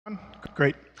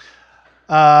Great.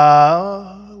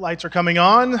 Lights are coming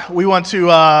on. We're going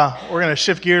to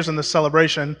shift gears in this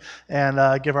celebration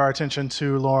and give our attention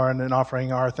to Lauren and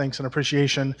offering our thanks and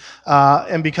appreciation.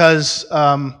 And because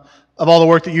of all the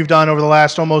work that you've done over the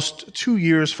last almost 2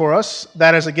 years for us,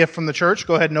 that is a gift from the church.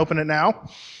 Go ahead and open it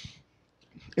now.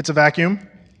 It's a vacuum.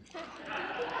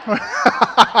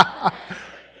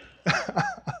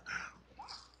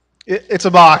 It's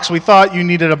a box. We thought you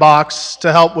needed a box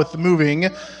to help with the moving.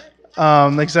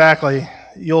 Exactly.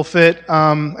 You'll fit,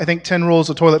 I think 10 rolls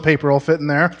of toilet paper will fit in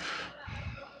there.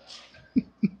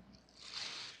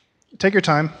 Take your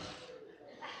time.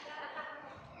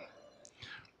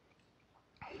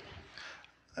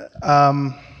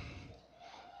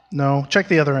 No, check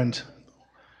the other end.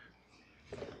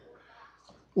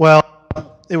 Well,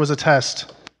 it was a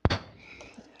test.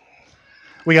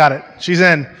 We got it. She's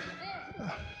in.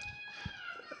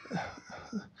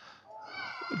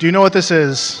 Do you know what this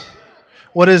is?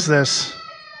 What is this?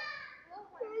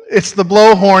 It's the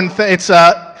blowhorn thing.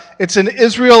 It's an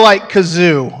Israelite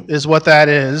kazoo, is what that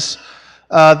is.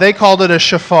 They called it a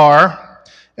shofar,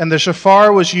 and the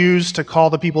shofar was used to call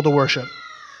the people to worship.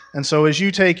 And so as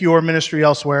you take your ministry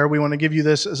elsewhere, we want to give you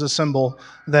this as a symbol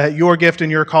that your gift and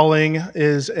your calling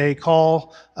is a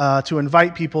call to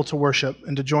invite people to worship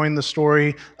and to join the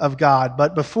story of God.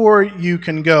 But before you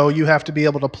can go, you have to be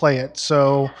able to play it.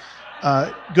 So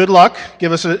good luck.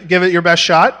 Give it your best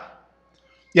shot.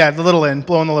 Yeah, the little end.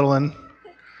 Blow in the little end.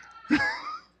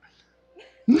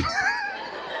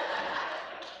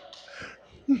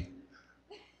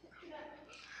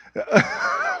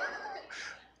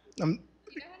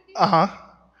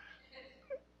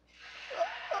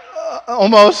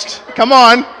 Almost. Come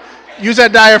on. Use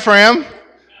that diaphragm.